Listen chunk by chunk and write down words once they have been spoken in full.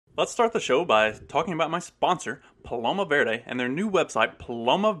Let's start the show by talking about my sponsor, Paloma Verde, and their new website,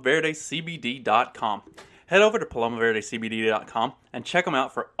 palomaverdecbd.com. Head over to palomaverdecbd.com and check them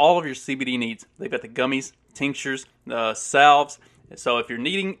out for all of your CBD needs. They've got the gummies, tinctures, salves. So if you're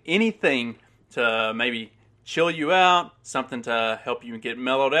needing anything to maybe chill you out, something to help you get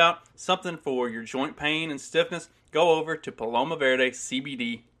mellowed out, something for your joint pain and stiffness, go over to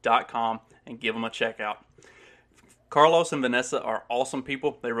palomaverdecbd.com and give them a check out. Carlos and Vanessa are awesome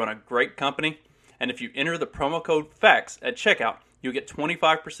people. They run a great company. And if you enter the promo code FACTS at checkout, you'll get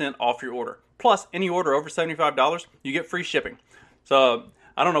 25% off your order. Plus, any order over $75, you get free shipping. So,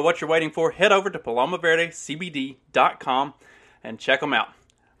 I don't know what you're waiting for. Head over to palomaverdecbd.com and check them out.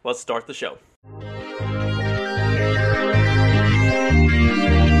 Let's start the show.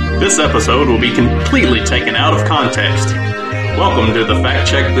 This episode will be completely taken out of context. Welcome to the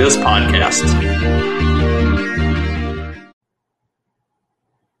Fact Check This podcast.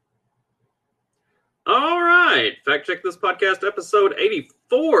 All right, Fact Check This podcast, episode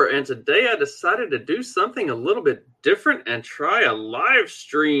 84, and today I decided to do something a little bit different and try a live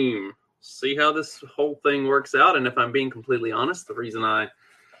stream. See how this whole thing works out, and if I'm being completely honest, the reason I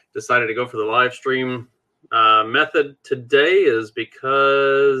decided to go for the live stream method today is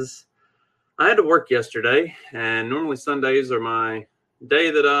because I had to work yesterday, and normally Sundays are my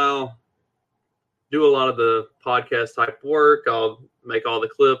day that I'll do a lot of the podcast type work. I'll make all the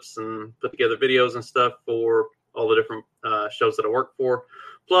clips and put together videos and stuff for all the different shows that I work for.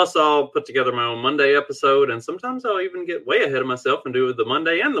 Plus, I'll put together my own Monday episode, and sometimes I'll even get way ahead of myself and do the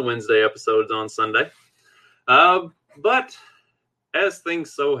Monday and the Wednesday episodes on Sunday. But as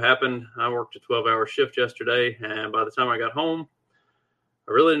things so happened, I worked a 12-hour shift yesterday, and by the time I got home,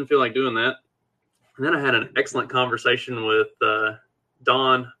 I really didn't feel like doing that. And then I had an excellent conversation with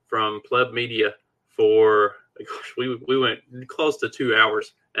Don from Pleb Media for, gosh, we went close to 2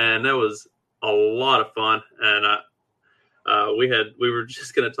 hours, and that was a lot of fun. And we were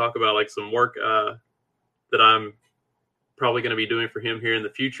just going to talk about like some work that I'm probably going to be doing for him here in the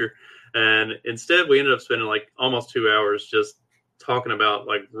future. And instead, we ended up spending like almost 2 hours just talking about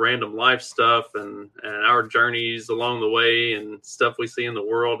like random life stuff and our journeys along the way and stuff we see in the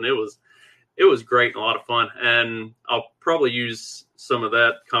world. And it was great and a lot of fun. And I'll probably use some of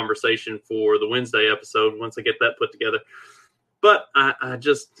that conversation for the Wednesday episode once I get that put together. But I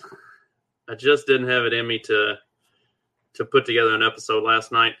just didn't have it in me to put together an episode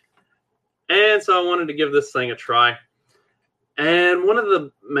last night. And so I wanted to give this thing a try. And one of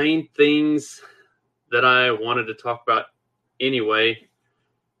the main things that I wanted to talk about anyway,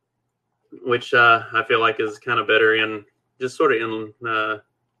 which I feel like is kind of better in just sort of in the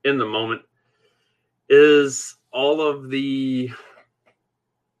moment, is all of the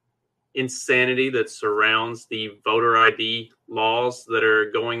insanity that surrounds the voter ID laws that are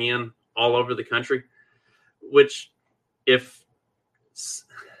going in all over the country, which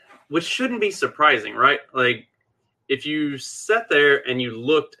shouldn't be surprising, right? Like, if you sat there and you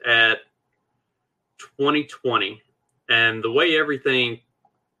looked at 2020 and the way everything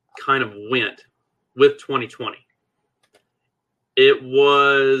kind of went with 2020, it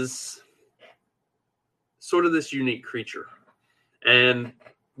was sort of this unique creature. And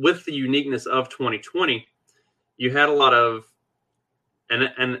with the uniqueness of 2020, you had a lot of,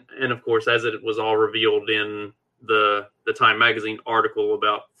 and of course, as it was all revealed in the Time Magazine article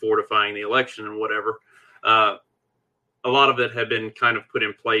about fortifying the election and whatever, a lot of it had been kind of put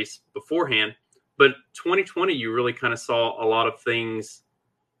in place beforehand. But 2020, you really kind of saw a lot of things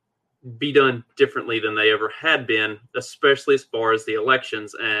be done differently than they ever had been, especially as far as the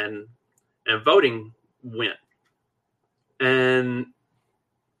elections and voting went. And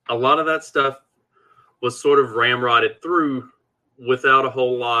a lot of that stuff was sort of ramrodded through without a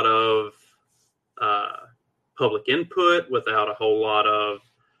whole lot of public input, without a whole lot of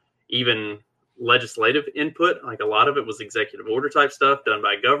even legislative input. Like, a lot of it was executive order type stuff done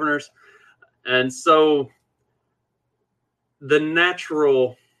by governors. And so the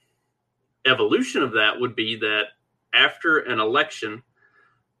natural evolution of that would be that after an election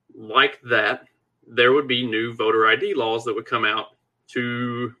like that, there would be new voter ID laws that would come out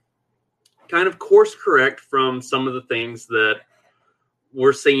to kind of course correct from some of the things that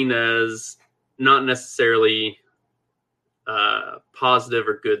were seen as not necessarily positive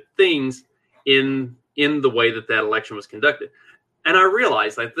or good things in the way that election was conducted. And I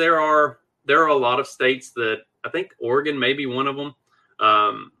realize that there are a lot of states that, I think Oregon may be one of them.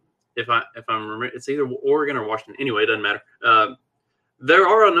 If I'm remembering, it's either Oregon or Washington. Anyway, it doesn't matter. There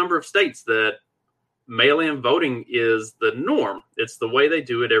are a number of states that mail-in voting is the norm. It's the way they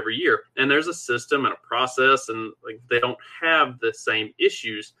do it every year. And there's a system and a process, and like they don't have the same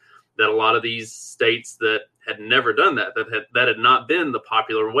issues that a lot of these states that had never done that had not been the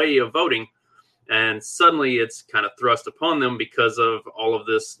popular way of voting. And suddenly it's kind of thrust upon them because of all of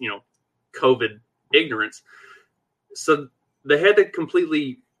this, COVID ignorance. So they had to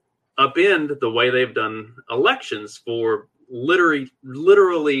completely upend the way they've done elections for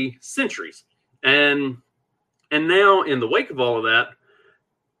literally centuries. And now in the wake of all of that,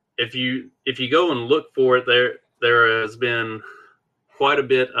 if you go and look for it, there has been quite a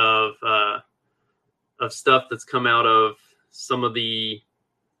bit of stuff that's come out of some of the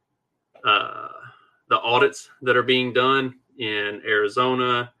audits that are being done in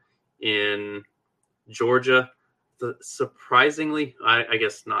Arizona, in Georgia. Surprisingly, I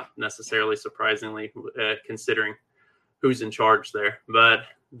guess not necessarily surprisingly, considering who's in charge there, but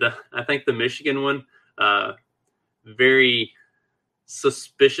I think the Michigan one very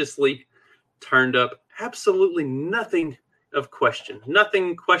suspiciously turned up absolutely nothing of question.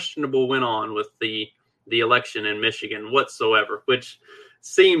 Nothing questionable went on with the election in Michigan whatsoever, which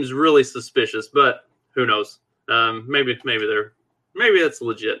seems really suspicious, but who knows? Maybe that's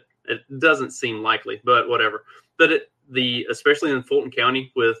legit. It doesn't seem likely, but whatever. But especially in Fulton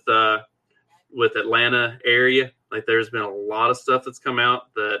County with Atlanta area, like there's been a lot of stuff that's come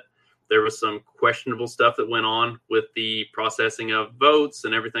out that there was some questionable stuff that went on with the processing of votes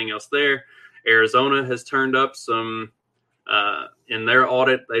and everything else there. Arizona has turned up some in their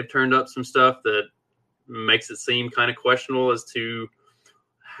audit. They've turned up some stuff that makes it seem kind of questionable as to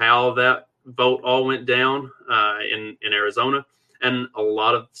how that vote all went down in Arizona. And a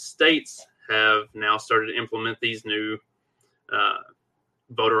lot of states have now started to implement these new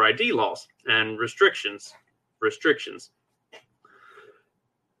voter ID laws and restrictions.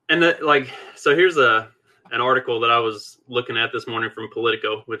 And so here's an article that I was looking at this morning from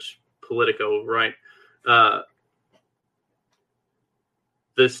Politico, right?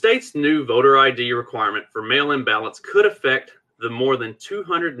 The state's new voter ID requirement for mail-in ballots could affect the more than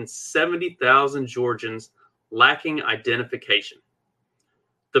 270,000 Georgians lacking identification.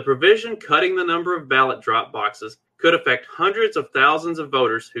 The provision cutting the number of ballot drop boxes could affect hundreds of thousands of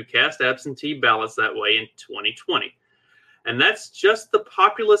voters who cast absentee ballots that way in 2020. And that's just the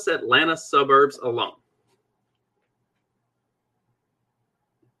populous Atlanta suburbs alone.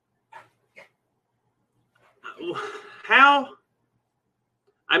 I'm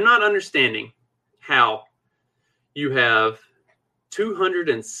not understanding how you have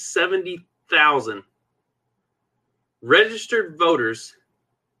 270,000 registered voters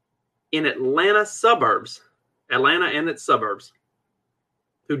in Atlanta and its suburbs,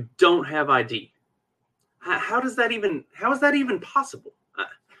 who don't have ID. How is that even possible?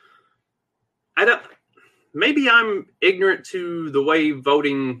 Maybe I'm ignorant to the way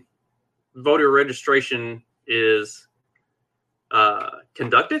voter registration is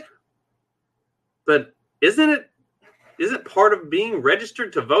conducted, but isn't part of being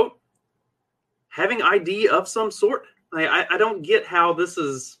registered to vote having ID of some sort? I don't get how this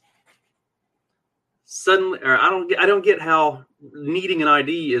is suddenly, or I don't get how needing an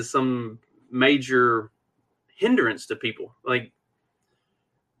ID is some major hindrance to people. Like,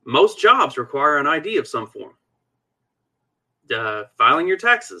 most jobs require an ID of some form. Filing your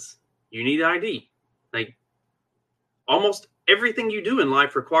taxes, you need ID. Like, almost everything you do in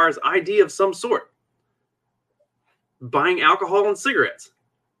life requires ID of some sort. Buying alcohol and cigarettes,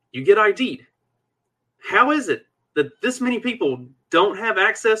 you get ID'd. How is it that this many people don't have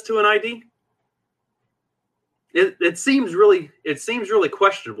access to an ID? It seems really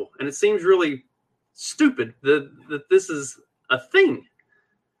questionable, and it seems really stupid that this is a thing.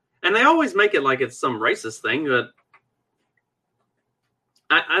 And they always make it like it's some racist thing, but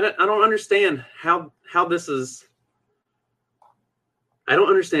I don't understand how this is. I don't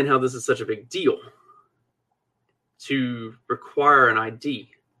understand how this is such a big deal to require an ID.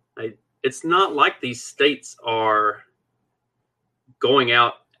 It's not like these states are going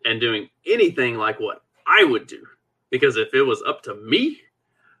out and doing anything like what I would do. Because if it was up to me,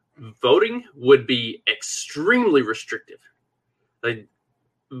 voting would be extremely restrictive.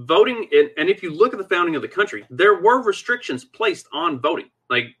 Voting, and if you look at the founding of the country, there were restrictions placed on voting.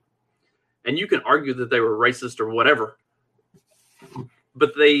 And you can argue that they were racist or whatever,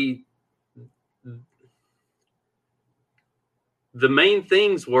 but the main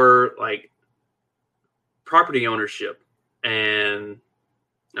things were like property ownership and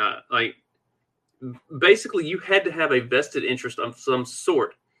basically you had to have a vested interest of some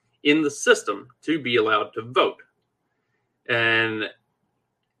sort in the system to be allowed to vote. And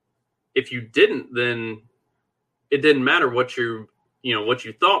if you didn't, then it didn't matter what you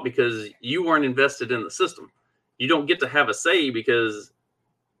thought, because you weren't invested in the system. You don't get to have a say because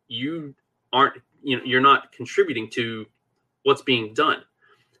you aren't, you're not contributing to what's being done.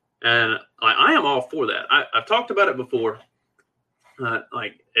 And I am all for that. I've talked about it before.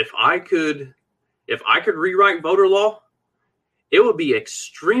 Like if I could rewrite voter law, it would be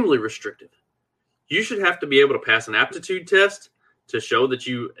extremely restrictive. You should have to be able to pass an aptitude test to show that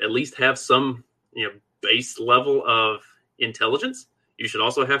you at least have some, base level of intelligence. You should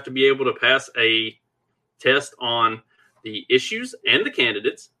also have to be able to pass a test on the issues and the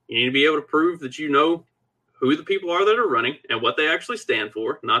candidates. You need to be able to prove that you know who the people are that are running and what they actually stand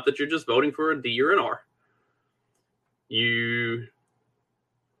for, not that you're just voting for a D or an R.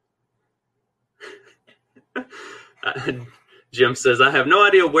 Jim says, I have no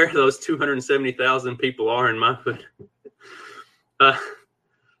idea where those 270,000 people are in my hood.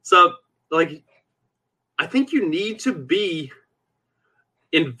 So, like, I think you need to be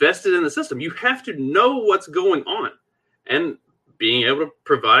invested in the system. You have to know what's going on. And being able to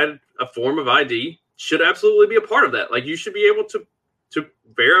provide a form of ID should absolutely be a part of that. Like, you should be able to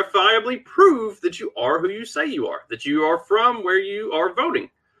verifiably prove that you are who you say you are, that you are from where you are voting.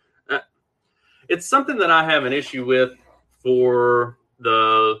 It's something that I have an issue with for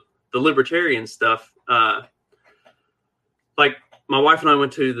the libertarian stuff. Like, my wife and I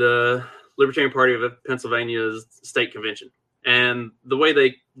went to the Libertarian Party of Pennsylvania's state convention. And the way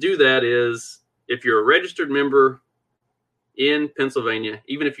they do that is, if you're a registered member in Pennsylvania,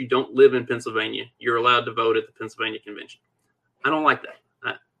 even if you don't live in Pennsylvania, you're allowed to vote at the Pennsylvania convention. I don't like that.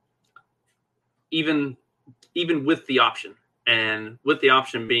 Even with the option, and with the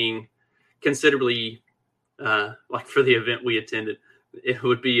option being considerably, like for the event we attended, it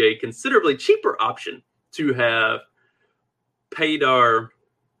would be a considerably cheaper option to have paid our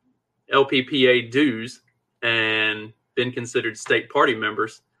LPPA dues and been considered state party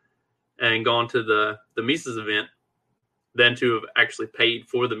members and gone to the Mises event than to have actually paid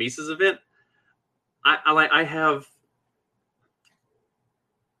for the Mises event. I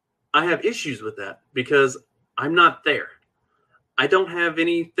have issues with that because I'm not there. I don't have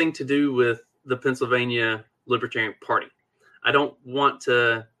anything to do with the Pennsylvania Libertarian Party. I don't want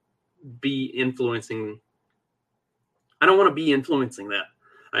to be influencing. I don't want to be influencing that.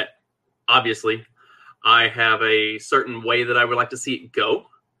 Obviously, I have a certain way that I would like to see it go,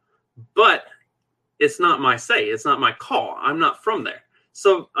 but it's not my say. It's not my call. I'm not from there.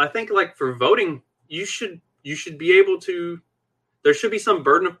 So I think, like, for voting, you should be able to, there should be some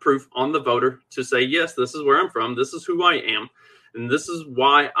burden of proof on the voter to say, yes, this is where I'm from. This is who I am. And this is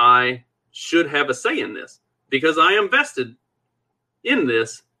why I should have a say in this, because I am vested in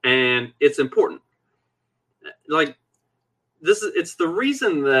this and it's important. Like, it's the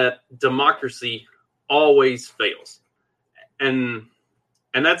reason that democracy always fails. And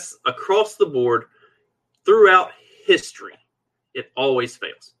that's across the board throughout history. It always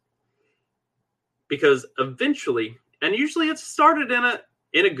fails. Because eventually, and usually it's started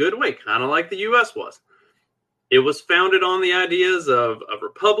in a good way, kind of like the US was. It was founded on the ideas of a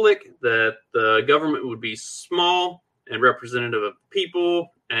republic, that the government would be small and representative of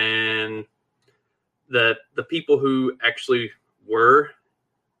people, and that the people who actually were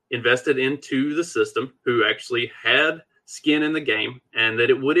invested into the system, who actually had skin in the game and that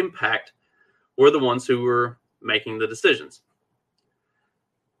it would impact, were the ones who were making the decisions.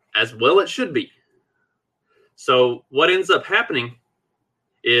 As well it should be. So what ends up happening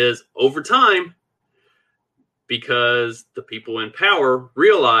is, over time, because the people in power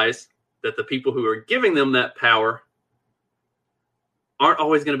realize that the people who are giving them that power aren't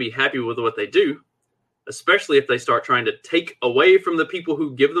always going to be happy with what they do, especially if they start trying to take away from the people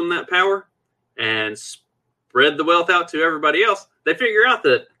who give them that power and spread the wealth out to everybody else. They figure out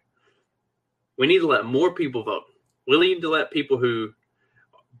that we need to let more people vote. We need to let people who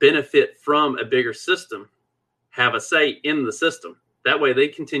benefit from a bigger system have a say in the system. That way they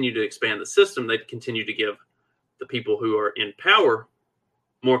continue to expand the system. They continue to give the people who are in power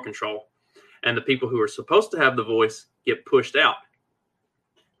more control, and the people who are supposed to have the voice get pushed out.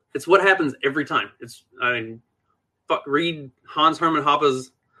 It's what happens every time. Read Hans Hermann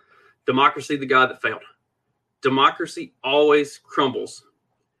Hoppe's Democracy, the God That Failed. Democracy always crumbles,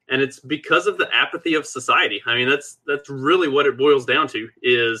 and it's because of the apathy of society. I mean, that's really what it boils down to.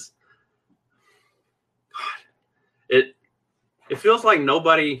 Is it feels like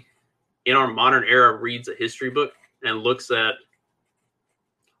nobody in our modern era reads a history book and looks at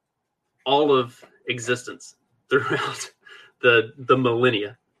all of existence throughout the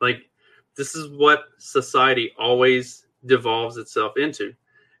millennia. Like, this is what society always devolves itself into.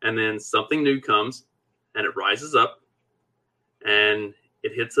 and then something new comes, and it rises up, and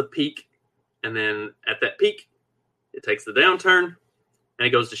it hits a peak, and then at that peak, it takes the downturn, and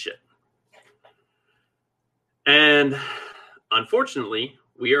it goes to shit. And unfortunately,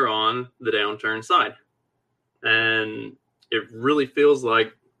 we are on the downturn side, and it really feels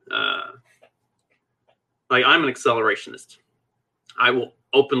like I'm an accelerationist. I will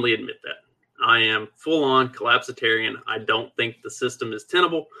openly admit that. I am full-on collapsitarian. I don't think the system is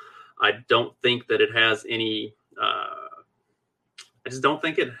tenable. I don't think that it has any. I just don't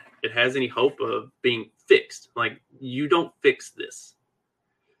think it has any hope of being fixed. Like, you don't fix this.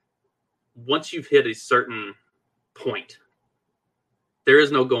 Once you've hit a certain point, there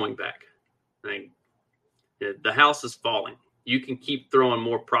is no going back. Like, the house is falling. You can keep throwing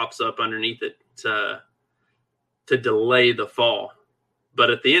more props up underneath it to delay the fall, but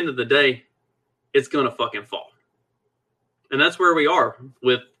at the end of the day, it's gonna fucking fall. And that's where we are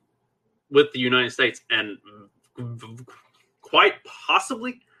with the United States, and quite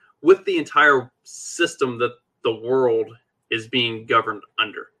possibly with the entire system that the world is being governed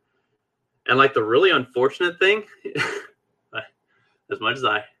under. And like, the really unfortunate thing, as much as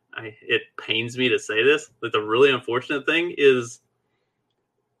it pains me to say this, like, the really unfortunate thing is,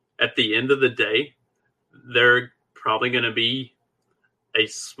 at the end of the day, they're probably going to be a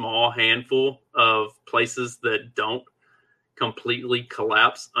small handful of places that don't completely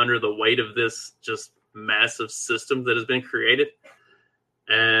collapse under the weight of this just massive system that has been created.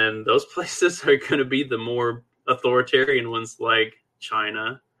 And those places are going to be the more authoritarian ones, like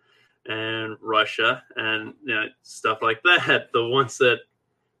China and Russia and stuff like that. The ones that,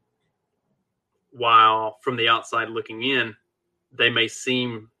 while from the outside looking in, they may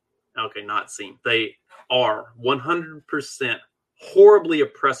seem, they are 100% horribly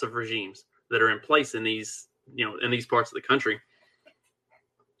oppressive regimes that are in place in these parts of the country.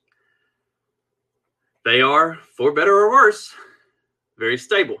 They are, for better or worse, very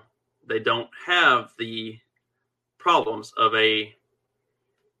stable. They don't have the problems of a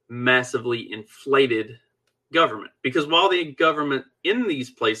massively inflated government. Because while the government in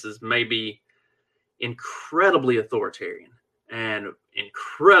these places may be incredibly authoritarian and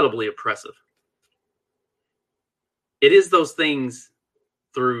incredibly oppressive, it is those things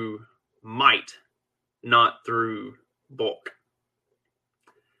through might, not through bulk.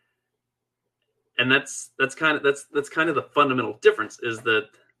 And that's kind of the fundamental difference, is that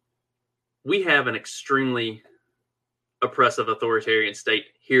we have an extremely oppressive authoritarian state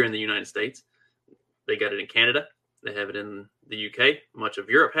here in the United States. They got it in Canada. They have it in the UK. Much of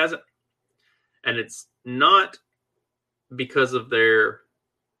Europe has it. And it's not because of their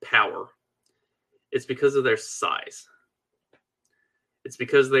power. It's because of their size. It's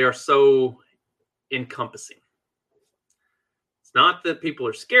because they are so encompassing. It's not that people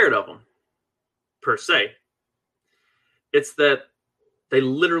are scared of them, per se. It's that they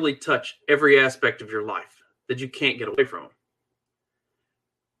literally touch every aspect of your life, that you can't get away from them.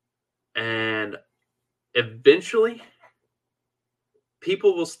 And eventually,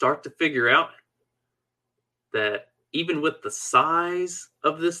 people will start to figure out that even with the size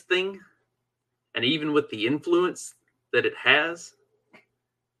of this thing, and even with the influence that it has,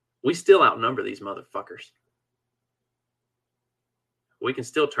 we still outnumber these motherfuckers. We can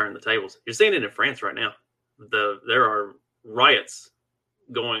still turn the tables. You're seeing it in France right now. There are riots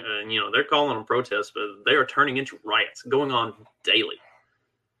going, they're calling them protests, but they are turning into riots going on daily.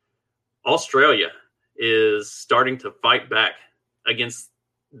 Australia is starting to fight back against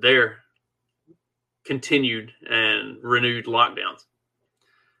their continued and renewed lockdowns.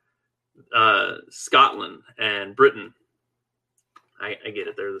 Scotland and Britain, I get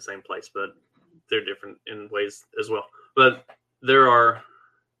it, they're the same place, but they're different in ways as well. But there are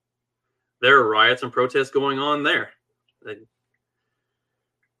riots and protests going on there.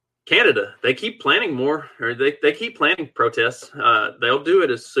 Canada, they keep planning more, or they keep planning protests. They'll do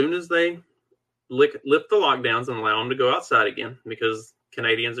it as soon as they lift the lockdowns and allow them to go outside again, because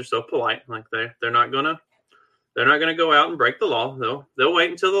Canadians are so polite. Like, they're not gonna go out and break the law. They'll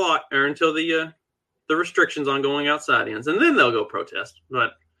wait until the restrictions on going outside ends, and then they'll go protest.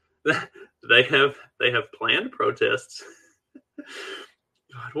 But they have planned protests.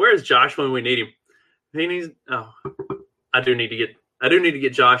 God, where's Josh when we need him? He needs. Oh, I do need to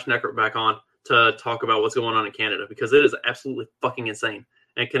get Josh Neckert back on to talk about what's going on in Canada, because it is absolutely fucking insane.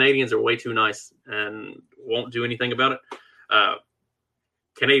 And Canadians are way too nice and won't do anything about it.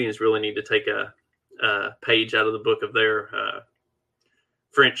 Canadians really need to take a page out of the book of their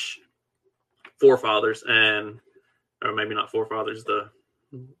French forefathers, or maybe not forefathers. The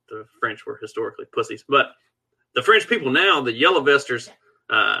French were historically pussies, but the French people now, the yellow vesters,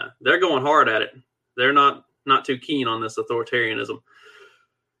 they're going hard at it. They're not too keen on this authoritarianism.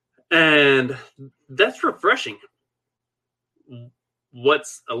 And that's refreshing.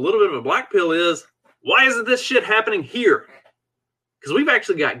 What's a little bit of a black pill is, why isn't this shit happening here? Because we've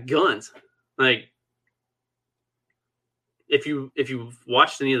actually got guns. Like, if you've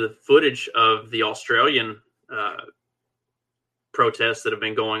watched any of the footage of the Australian protests that have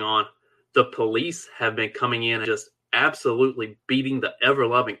been going on, the police have been coming in and just absolutely beating the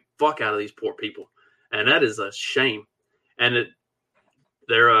ever-loving fuck out of these poor people. And that is a shame. And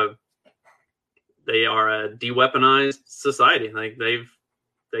they are a de-weaponized society. Like, they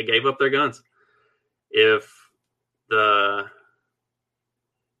gave up their guns. If the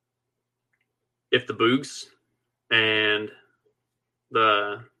Boogs and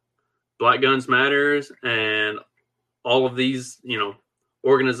the Black Guns Matters and all of these,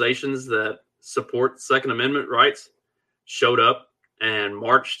 organizations that support Second Amendment rights showed up and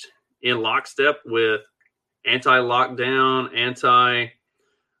marched in lockstep with anti-lockdown,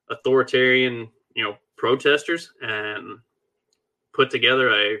 anti-authoritarian, protesters, and put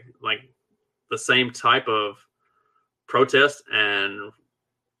together the same type of protest and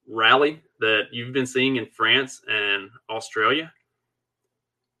rally that you've been seeing in France and Australia,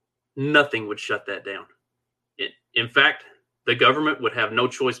 nothing would shut that down. In fact, the government would have no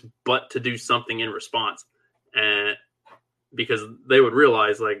choice but to do something in response, and because they would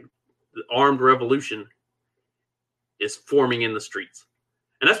realize the armed revolution is forming in the streets.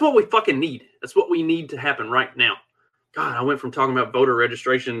 And that's what we fucking need. That's what we need to happen right now. God, I went from talking about voter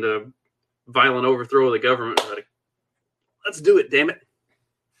registration to violent overthrow of the government. Let's do it, damn it.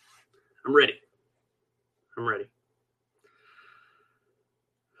 I'm ready.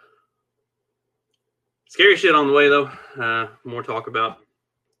 Scary shit on the way, though. More talk about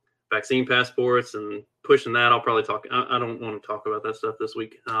vaccine passports and pushing that. I'll probably talk. I don't want to talk about that stuff this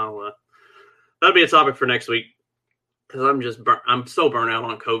week. That'll be a topic for next week, because I'm so burnt out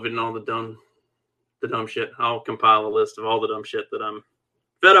on COVID and all the dumb shit. I'll compile a list of all the dumb shit that I'm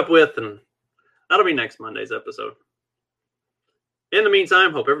fed up with, and that'll be next Monday's episode. In the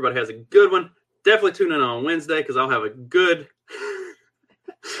meantime, hope everybody has a good one. Definitely tune in on Wednesday, because I'll have a good...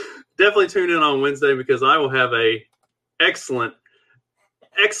 Definitely tune in on Wednesday, because I will have a excellent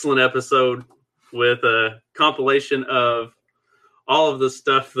episode with a compilation of all of the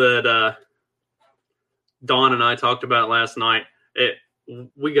stuff that Dawn and I talked about last night.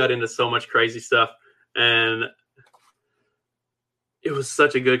 We got into so much crazy stuff, and it was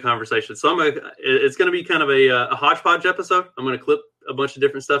such a good conversation. So it's going to be kind of a hodgepodge episode. I'm going to clip a bunch of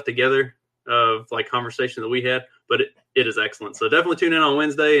different stuff together of conversation that we had, but it is excellent. So definitely tune in on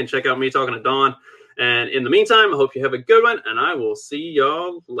Wednesday and check out me talking to Dawn. And in the meantime, I hope you have a good one, and I will see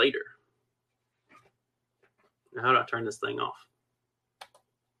y'all later. Now, how do I turn this thing off?